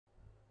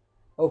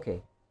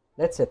Okay,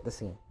 let's set the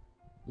scene.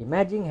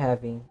 Imagine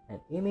having an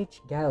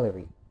image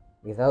gallery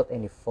without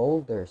any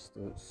folders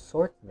to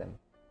sort them.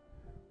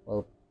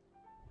 Well,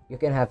 you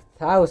can have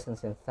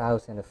thousands and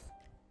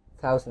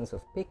thousands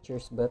of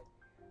pictures, but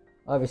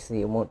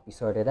obviously it won't be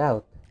sorted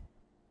out.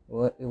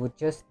 It would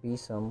just be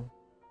some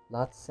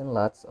lots and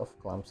lots of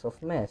clumps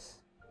of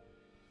mess.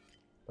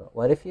 But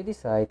what if you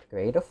decide to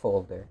create a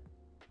folder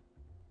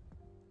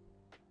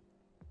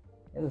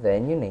and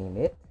then you name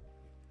it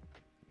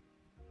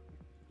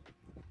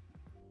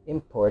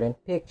Important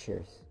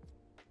Pictures,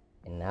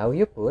 and now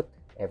you put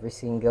every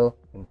single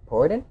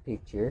important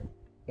picture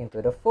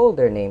into the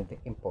folder named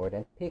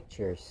Important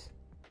Pictures.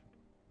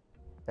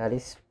 That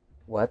is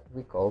what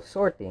we call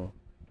sorting.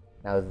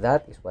 Now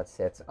that is what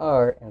sets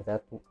are, and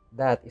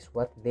that is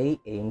what they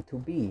aim to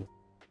be.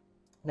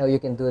 Now you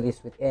can do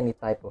this with any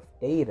type of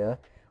data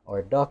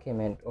or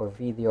document or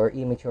video or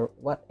image or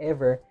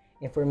whatever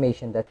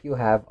information that you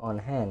have on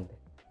hand.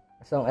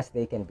 As long as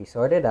they can be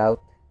sorted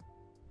out,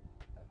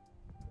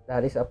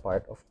 that is a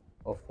part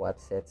of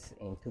what sets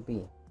aim to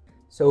be.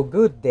 So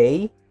good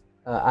day,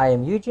 I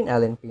am Eugene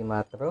Allen P.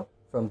 Matro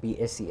from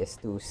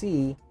BSCS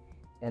 2C,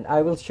 and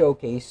I will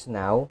showcase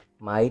now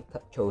my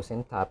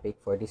chosen topic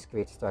for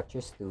Discrete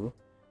Structures 2,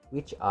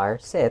 which are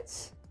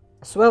sets,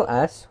 as well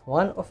as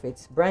one of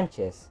its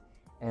branches,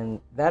 and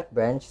that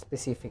branch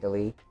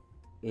specifically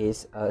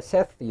is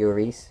set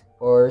theories,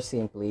 or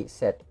simply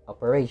set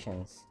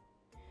operations.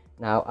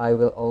 Now I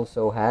will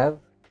also have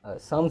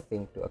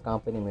something to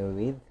accompany me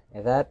with,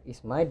 and that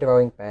is my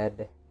drawing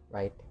pad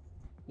right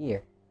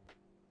here.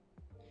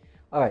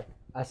 Alright,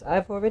 as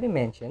I've already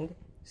mentioned,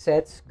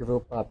 sets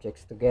group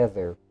objects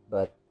together,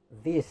 but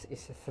this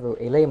is through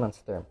a layman's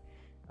term.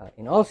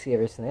 In all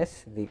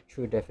seriousness, the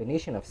true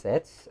definition of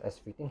sets,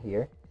 as written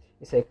here,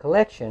 is a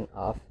collection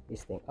of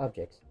distinct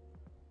objects.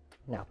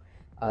 Now,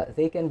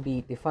 they can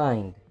be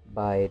defined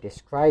by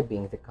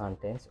describing the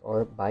contents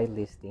or by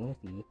listing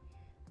the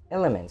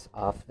elements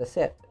of the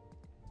set.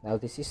 Now,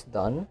 this is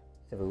done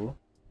through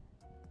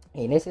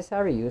a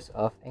necessary use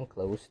of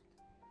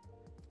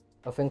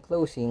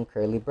enclosing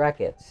curly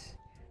brackets,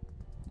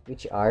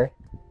 which are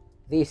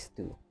these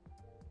two.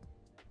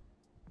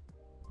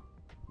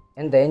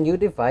 And then you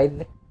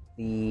divide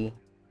the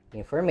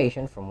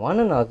information from one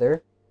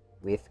another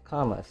with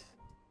commas.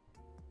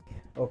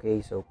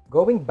 Okay, so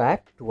going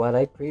back to what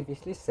I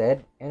previously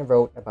said and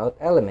wrote about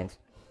elements.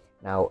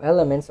 Now,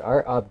 elements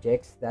are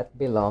objects that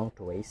belong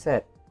to a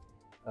set.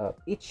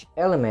 Each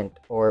element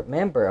or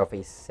member of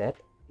a set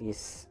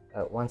is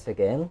once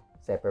again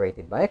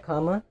separated by a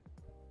comma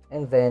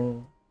and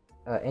then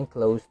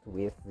enclosed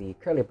with the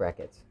curly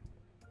brackets.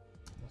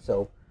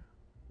 So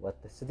what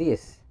does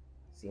this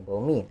symbol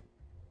mean?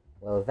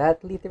 Well,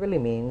 that literally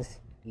means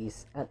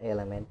is an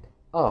element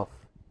of,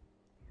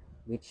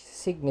 which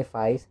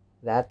signifies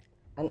that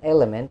an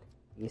element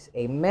is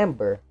a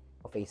member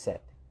of a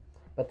set.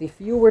 But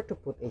if you were to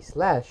put a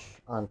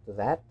slash onto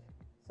that,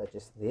 such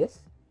as this,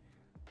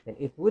 then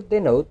it would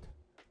denote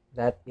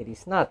that it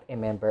is not a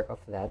member of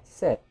that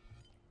set.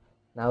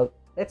 Now,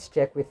 let's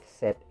check with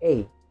set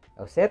A.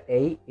 Now, set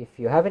A, if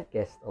you haven't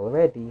guessed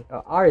already,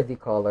 are the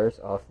colors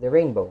of the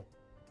rainbow.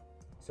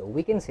 So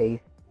we can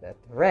say that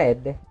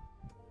red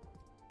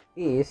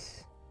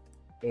is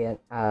an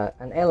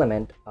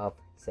element of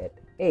set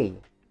A.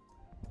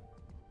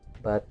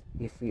 But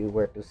if we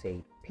were to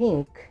say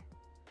pink,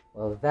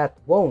 well, that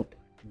won't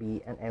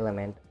be an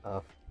element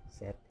of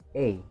set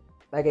A.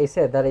 Like I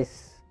said, that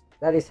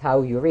is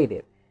how you read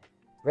it.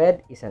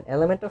 Red is an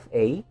element of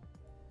A,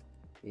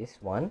 is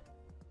one,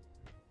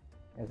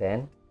 and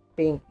then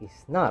pink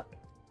is not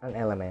an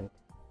element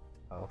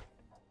of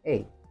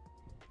A.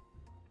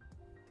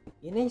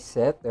 In a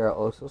set, there are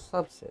also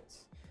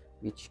subsets,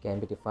 which can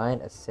be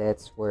defined as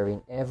sets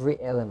wherein every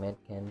element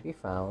can be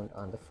found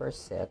on the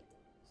first set,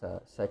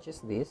 such as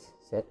this,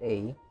 set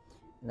A.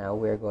 Now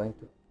we're going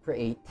to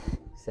create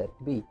set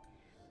B.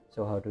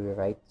 So how do we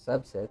write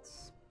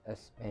subsets?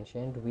 As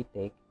mentioned, we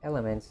take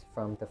elements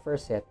from the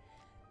first set,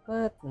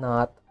 but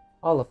not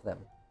all of them.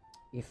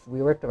 If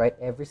we were to write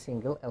every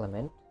single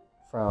element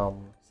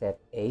from set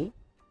A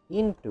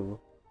into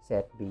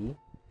set B,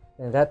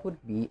 then that would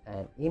be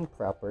an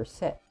improper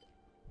set.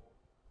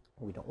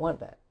 We don't want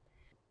that.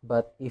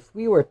 But if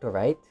we were to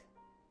write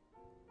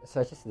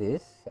such as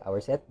this,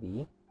 our set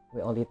B,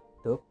 we only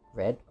took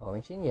red,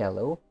 orange, and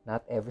yellow,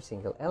 not every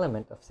single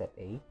element of set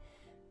A,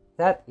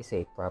 that is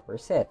a proper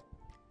set.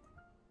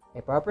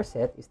 A proper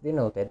set is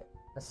denoted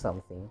as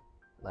something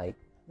like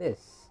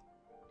this.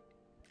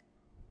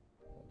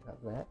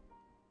 Got that?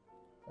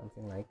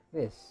 Something like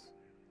this.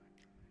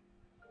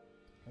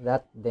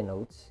 That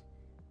denotes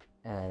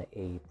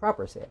a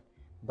proper set.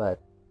 But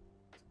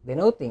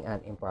denoting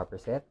an improper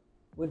set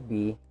would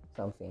be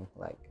something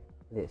like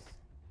this.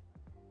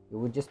 You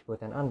would just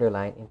put an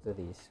underline into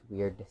this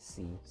weird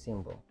C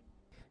symbol.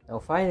 Now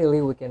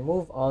finally, we can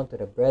move on to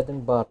the bread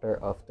and butter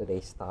of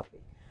today's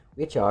topic,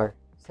 which are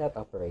set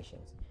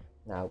operations.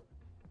 Now,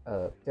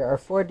 there are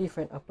 4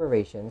 different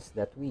operations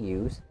that we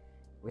use,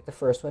 with the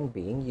first one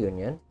being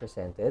union,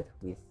 presented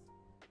with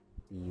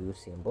the U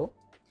symbol.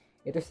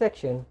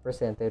 Intersection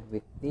presented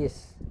with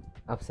this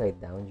upside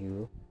down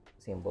U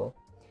symbol.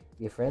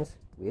 Difference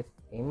with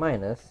a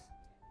minus,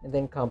 and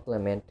then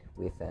complement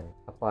with an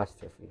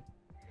apostrophe.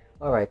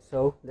 Alright,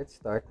 so let's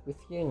start with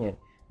union.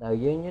 Now,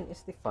 union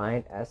is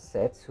defined as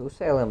sets whose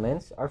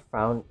elements are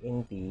found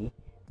in the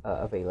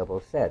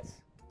available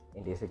sets.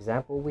 In this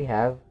example, we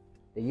have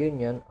the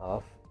union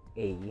of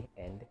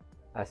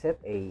set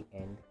A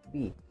and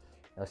B.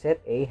 Now,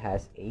 set A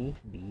has A,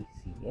 B,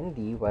 C, and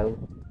D, while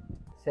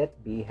set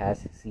B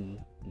has C,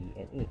 D,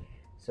 and E.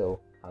 So,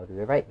 how do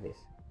we write this?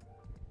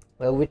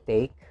 Well, we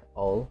take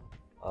all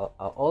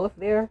of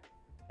their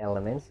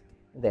elements,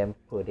 then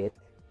put it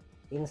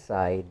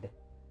inside,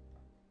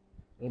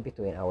 in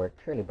between our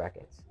curly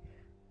brackets.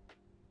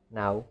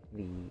 Now,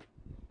 the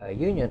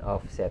union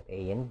of set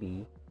A and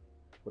B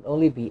would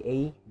only be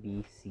A,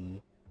 B,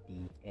 C,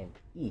 D, and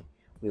E.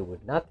 We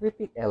would not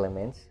repeat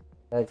elements.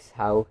 That's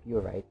how you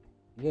write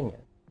union.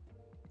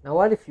 Now,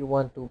 what if you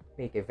want to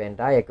make a Venn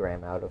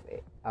diagram out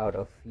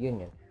of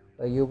union?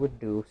 Well, you would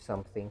do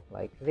something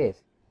like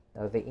this.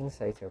 Now, the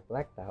insides are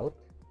blacked out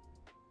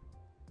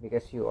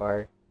because you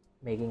are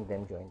making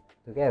them join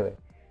together.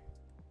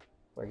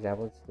 For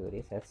example, let's do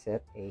this. That's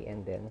set A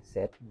and then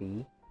set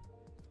B,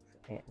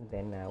 and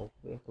then now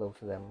we enclose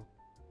them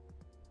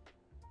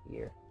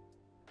here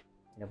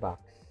in a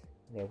box.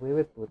 Then we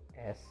will put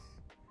S.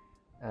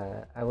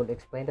 I will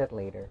explain that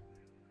later,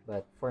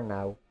 but for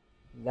now,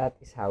 that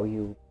is how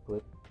you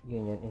put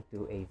union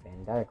into a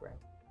Venn diagram.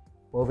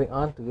 Moving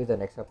on to the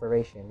next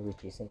operation,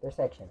 which is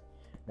intersection.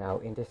 Now,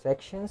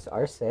 intersections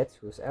are sets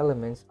whose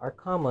elements are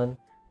common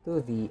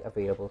to the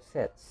available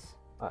sets,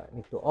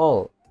 to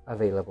all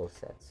available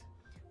sets,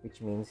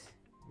 which means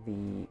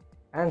the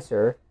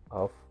answer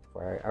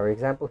for our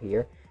example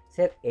here,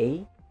 set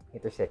A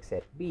intersects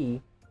set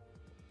B,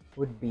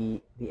 would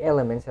be the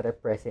elements that are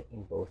present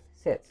in both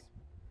sets.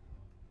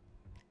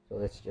 So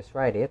let's just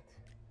write it.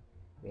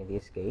 In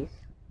this case,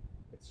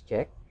 let's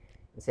check.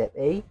 In set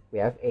A, we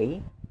have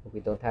A, but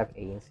we don't have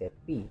A in set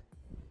B.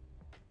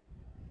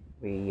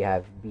 We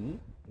have B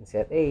in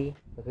set A,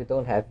 but we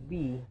don't have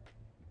B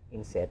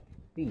in set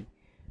B.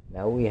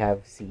 Now we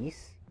have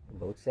C's in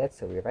both sets,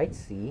 so we write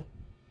C.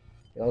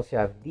 We also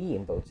have D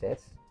in both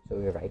sets, so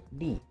we write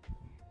D,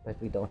 but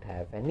we don't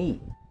have an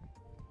E.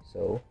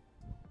 So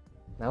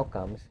now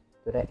comes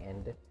to the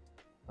end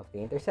of the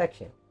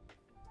intersection.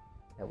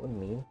 That would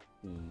mean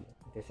the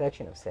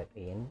intersection of set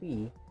A and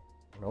B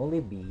would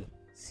only be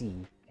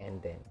C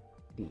and then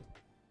D.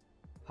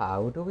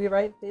 How do we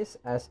write this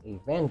as a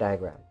Venn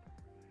diagram?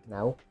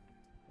 Now,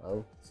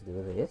 well, let's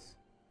do this.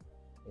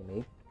 We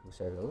make two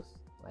circles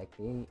like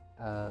the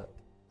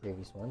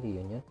previous one, the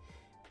union,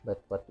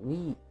 but what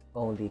we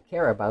only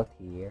care about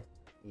here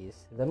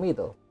is the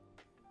middle,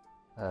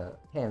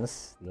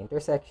 hence the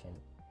intersection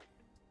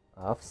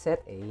of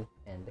set A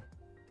and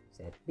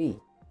set B,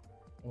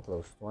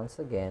 enclosed once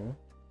again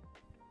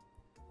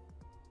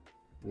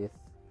with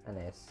an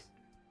S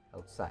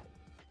outside.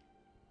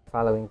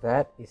 Following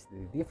that is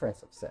the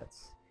difference of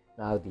sets.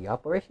 Now, the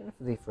operation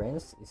of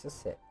difference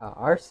is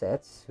are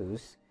sets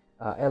whose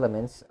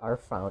elements are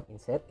found in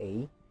set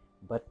A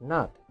but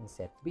not in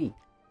set B.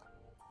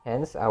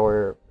 Hence,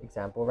 our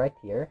example right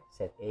here,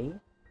 set A,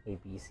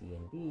 B, C,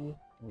 and D,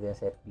 and then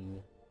set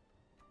B,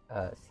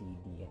 C,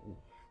 D, and E.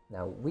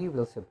 Now, we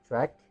will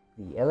subtract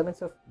the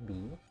elements of B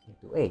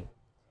into A,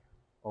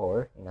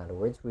 or in other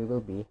words, we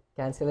will be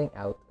canceling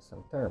out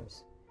some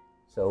terms.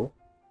 So,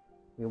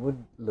 we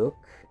would look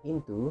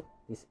into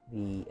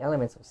the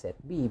elements of set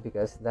B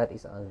because that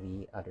is on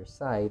the other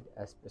side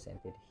as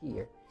presented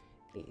here.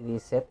 It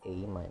is set A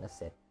minus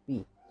set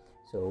B.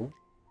 So,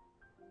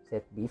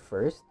 set B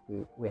first,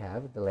 we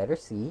have the letter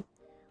C.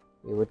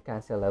 We would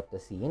cancel out the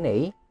C in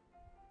A.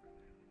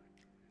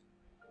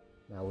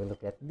 Now we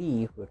look at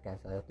D, we would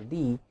cancel out the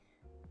D.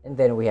 And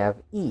then we have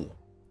E,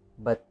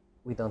 but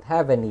we don't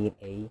have an E in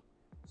A,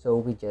 so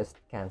we just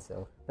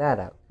cancel that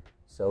out.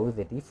 So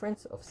the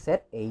difference of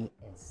set A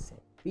and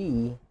set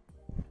B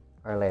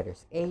are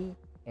letters A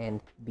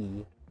and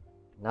B,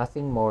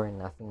 nothing more,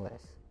 nothing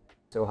less.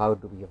 So how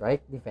do we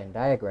write the Venn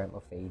diagram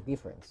of a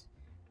difference?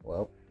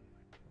 Well,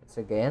 once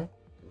again,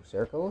 two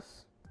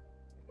circles,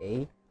 A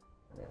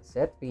and then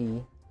set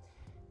B,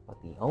 but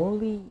the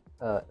only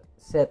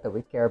set that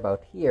we care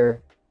about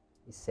here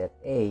is set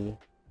A,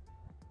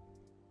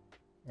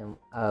 and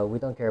we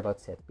don't care about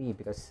set B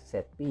because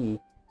set B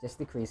just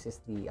decreases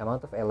the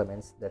amount of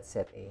elements that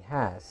set A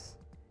has.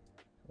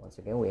 Once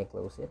again, we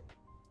enclose it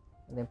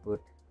and then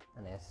put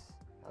an S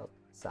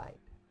outside.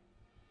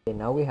 Okay,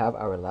 now we have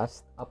our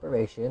last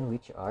operation,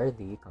 which are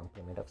the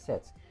complement of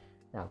sets.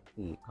 Now,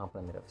 the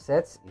complement of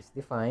sets is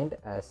defined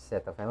as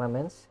set of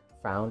elements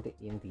found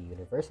in the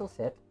universal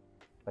set,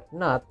 but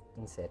not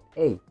in set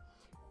A.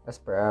 As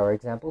per our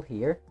example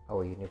here,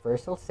 our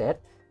universal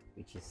set,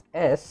 which is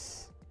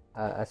S,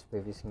 as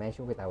previously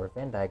mentioned with our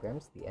Venn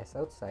diagrams, the S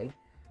outside,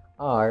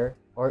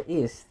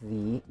 is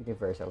the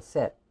universal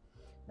set.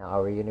 Now,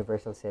 our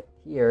universal set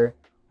here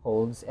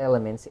holds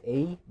elements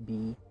A,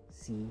 B,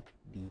 C,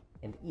 D,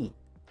 and E.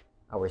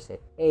 Our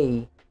set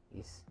A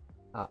is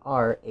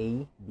are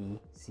A, B,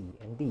 C,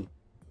 and D.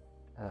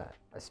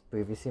 As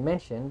previously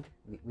mentioned,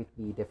 with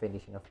the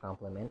definition of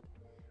complement,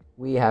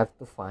 we have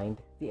to find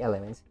the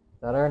elements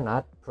that are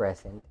not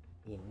present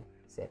in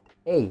set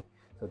A.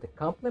 So the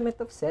complement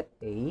of set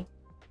A,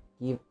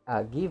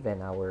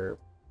 given our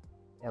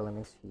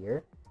elements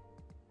here,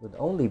 would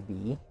only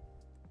be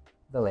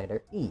the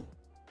letter E.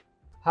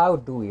 How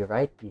do we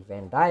write the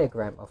Venn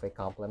diagram of a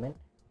complement?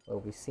 Well,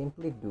 we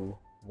simply do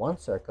one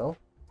circle,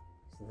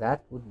 so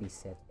that would be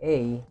set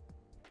A.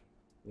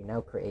 We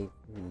now create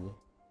the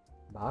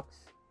box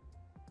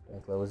to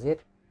enclose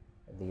it,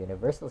 the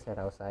universal set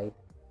outside,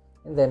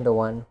 and then the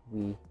one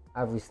we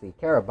obviously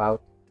care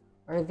about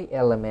are the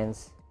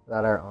elements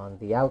that are on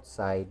the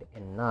outside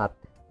and not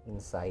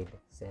inside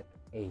set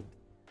A.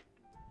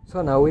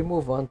 So now we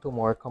move on to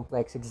more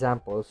complex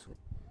examples.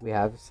 We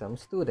have some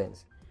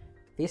students.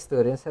 These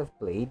students have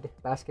played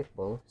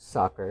basketball,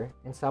 soccer,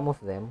 and some of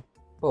them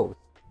both.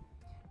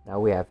 Now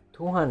we have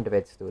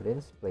 200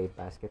 students played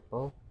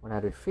basketball,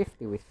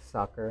 150 with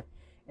soccer,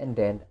 and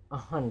then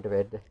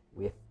 100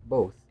 with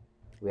both.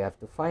 We have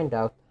to find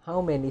out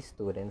how many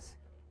students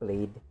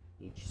played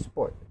each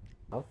sport.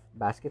 Of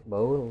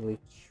basketball,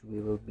 which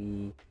we will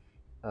be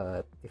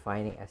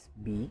defining as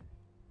B.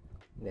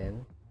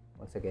 Then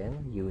once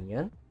again,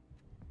 union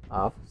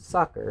of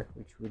soccer,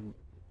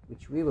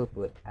 which we will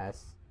put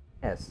as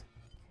S.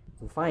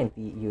 To find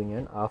the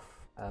union of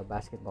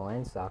basketball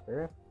and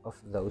soccer of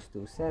those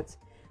two sets,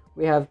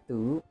 we have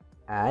to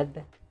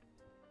add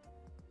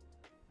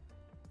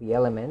the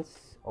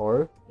elements,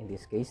 or in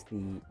this case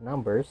the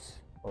numbers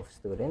of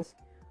students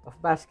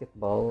of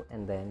basketball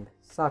and then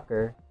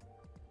soccer,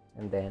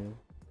 and then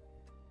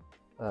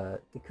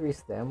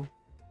decrease them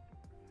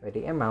by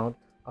the amount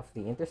of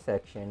the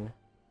intersection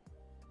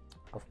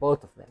of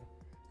both of them.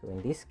 So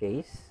in this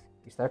case,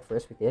 we start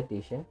first with the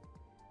addition.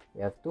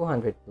 We have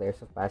 200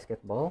 players of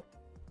basketball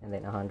and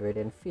then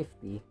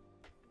 150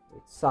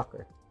 with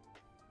soccer.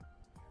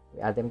 We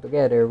add them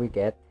together, we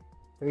get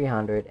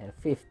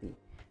 350.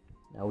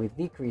 Now we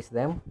decrease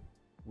them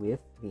with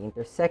the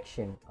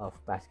intersection of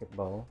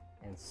basketball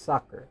and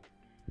soccer.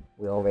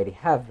 We already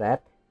have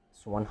that.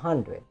 It's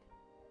 100.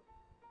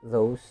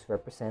 Those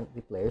represent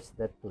the players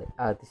that play,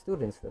 the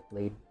students that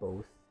played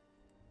both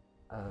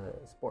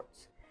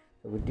sports.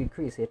 So we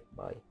decrease it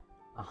by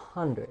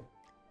 100.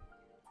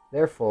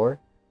 Therefore,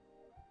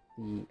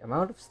 the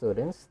amount of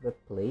students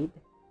that played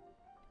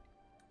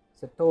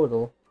is a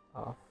total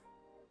of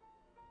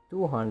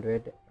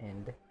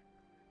 250.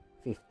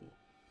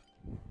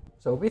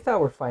 So with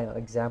our final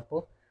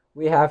example,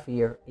 we have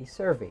here a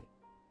survey.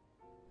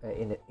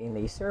 In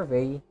a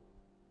survey,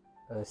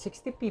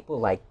 60 people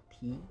liked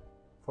tea,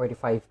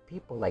 45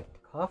 people liked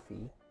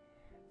coffee,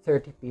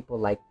 30 people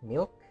liked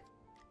milk,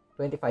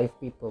 25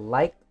 people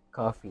liked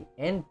coffee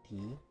and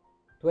tea,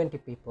 20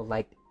 people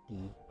liked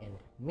tea and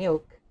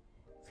milk,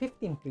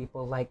 15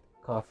 people liked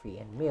coffee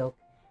and milk,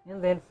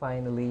 and then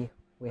finally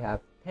we have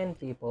 10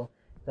 people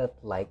that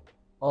liked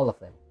all of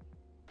them.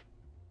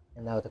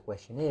 And now the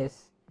question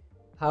is,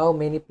 how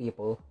many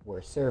people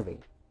were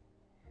surveyed?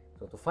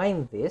 So to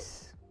find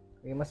this,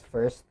 we must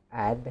first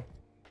add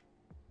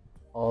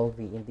all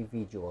the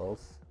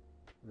individuals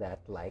that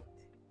liked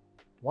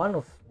one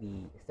of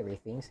the three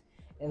things,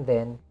 and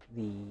then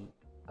the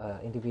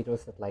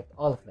individuals that liked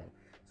all of them.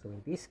 So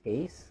in this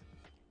case,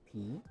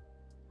 tea,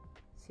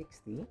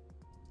 60,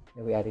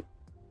 then we add it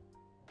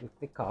with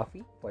the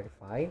coffee,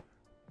 45,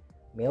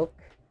 milk,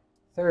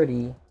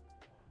 30,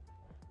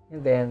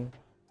 and then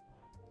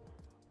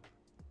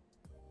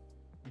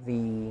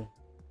the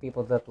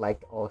people that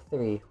liked all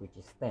three, which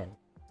is 10.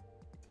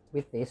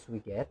 With this, we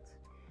get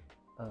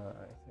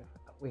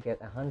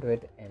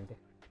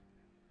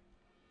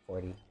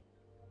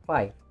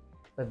 145.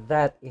 But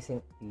that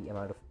isn't the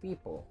amount of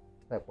people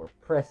that were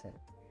present.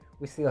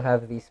 We still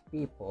have these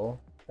people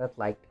that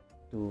liked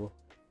two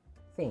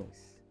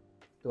things,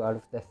 2 out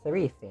of the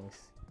 3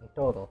 things in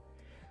total.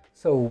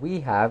 So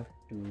we have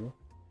to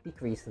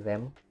decrease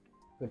them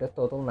to the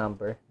total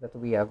number that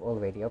we have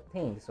already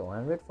obtained. So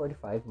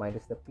 145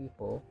 minus the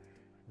people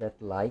that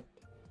liked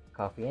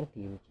coffee and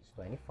tea, which is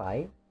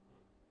 25.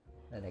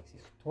 The next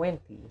is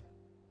 20,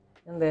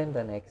 and then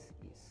the next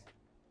is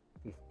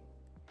 50.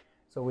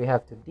 So we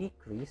have to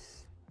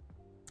decrease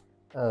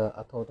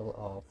a total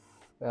of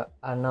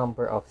a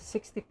number of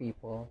 60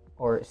 people,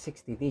 or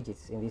 60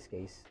 digits in this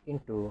case,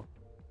 into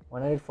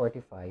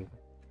 145.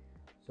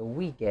 So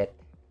we get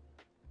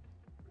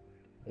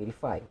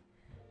 85.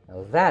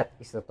 Now that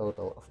is the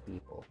total of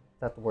people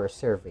that were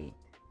surveyed.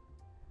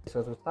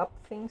 So to top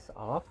things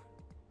off,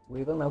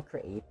 we will now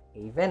create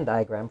a Venn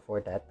diagram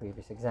for that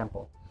previous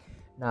example.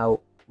 Now,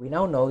 we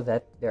now know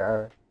that there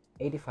are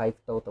 85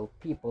 total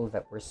people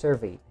that were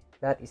surveyed.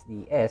 That is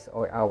the S,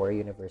 or our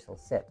universal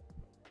set.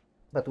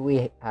 But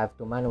we have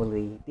to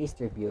manually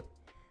distribute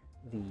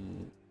the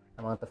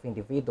amount of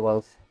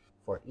individuals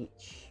for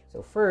each.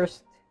 So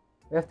first,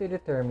 we have to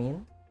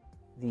determine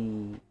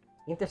the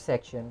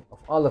intersection of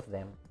all of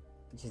them,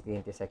 which is the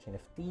intersection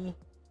of tea,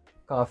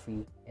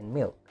 coffee, and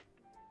milk.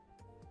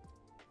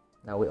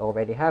 Now we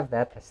already have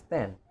that as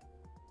 10.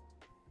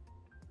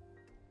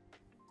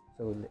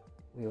 So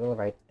we will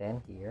write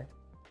 10 here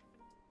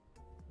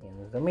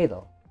in the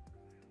middle.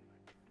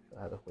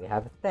 So if we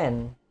have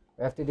 10,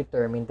 we have to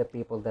determine the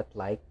people that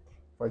like,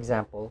 for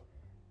example,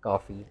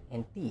 coffee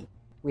and tea.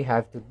 We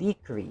have to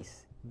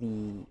decrease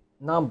the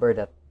number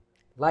that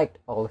liked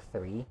all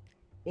three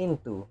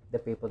into the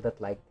people that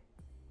like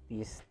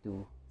these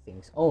two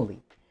things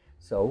only.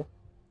 So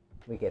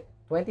we get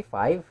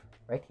 25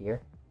 right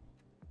here,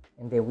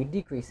 and then we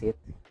decrease it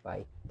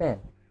by 10.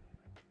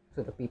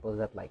 So the people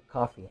that like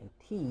coffee and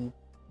tea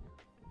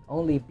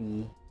only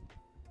be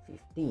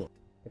 15.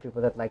 The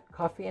people that like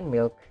coffee and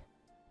milk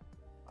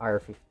are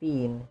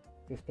 15.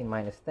 15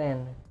 minus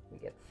 10, we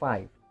get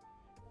 5.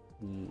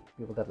 The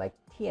people that like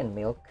tea and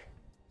milk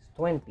is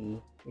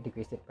 20. We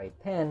decrease it by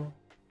 10,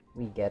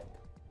 we get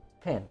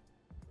 10.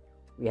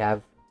 We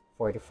have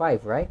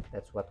 45, right?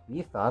 That's what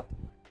we thought.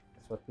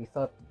 That's what we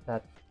thought,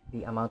 that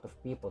the amount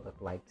of people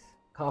that likes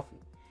coffee.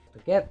 To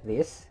get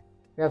this,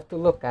 we have to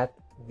look at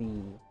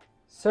the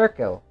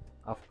circle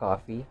of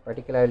coffee,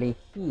 particularly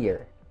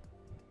here.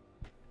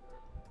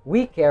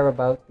 We care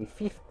about the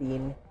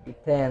 15, the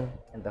 10,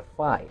 and the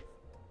 5.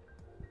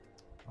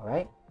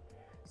 Alright?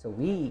 So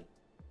we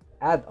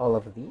add all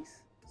of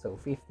these. So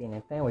 15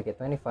 and 10, we get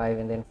 25,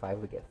 and then 5,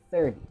 we get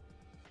 30.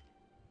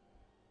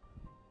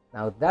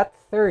 Now that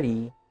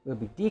 30 will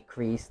be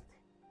decreased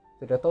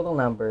to the total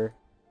number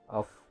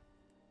of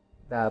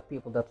the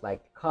people that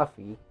like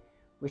coffee,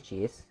 which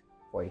is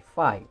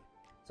 45.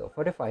 So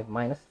 45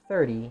 minus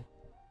 30,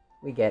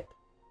 we get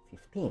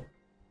 15.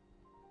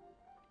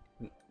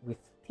 With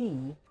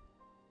tea,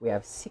 we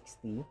have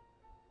 60.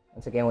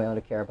 Once again, we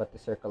only care about the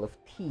circle of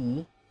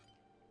tea.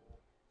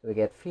 So we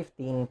get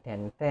 15,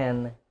 10,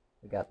 10.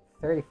 We got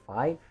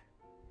 35.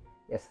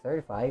 Yes,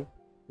 35.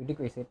 We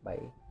decrease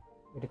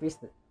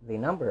the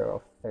number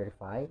of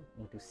 35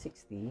 into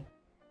 60.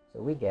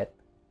 So we get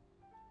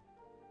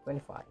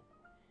 25.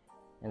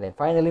 And then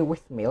finally,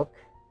 with milk,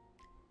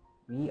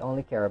 we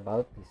only care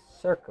about the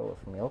circle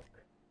of milk.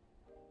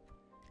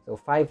 So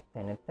 5,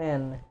 10, and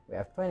 10, we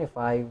have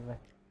 25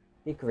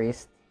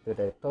 decreased to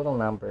the total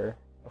number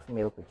of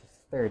milk, which is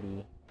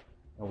 30,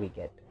 and we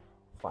get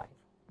 5.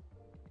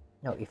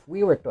 Now, if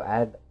we were to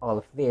add all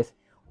of this,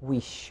 we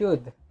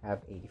should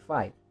have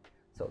 85.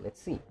 So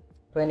let's see.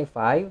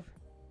 25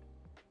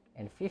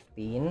 and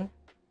 15,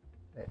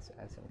 let's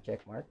add some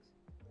check marks.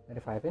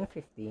 25 and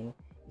 15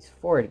 is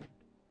 40.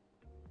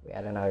 We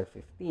add another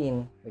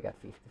 15, we got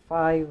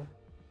 55.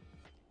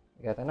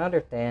 We got another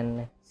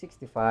 10,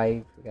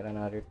 65. We got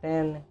another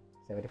 10,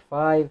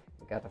 75.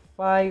 We got a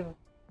 5,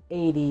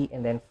 80.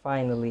 And then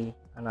finally,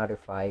 another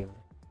 5,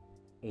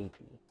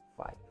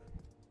 85.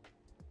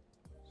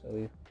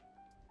 So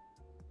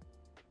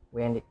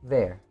we end it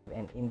there.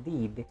 And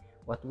indeed,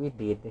 what we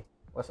did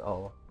was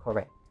all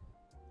correct.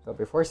 So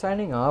before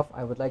signing off,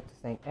 I would like to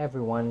thank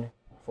everyone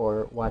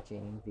for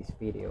watching this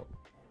video.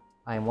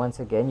 I am once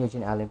again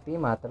Eugene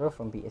Matro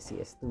from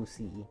BSCS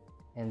 2C,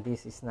 and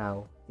this is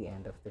now the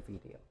end of the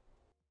video.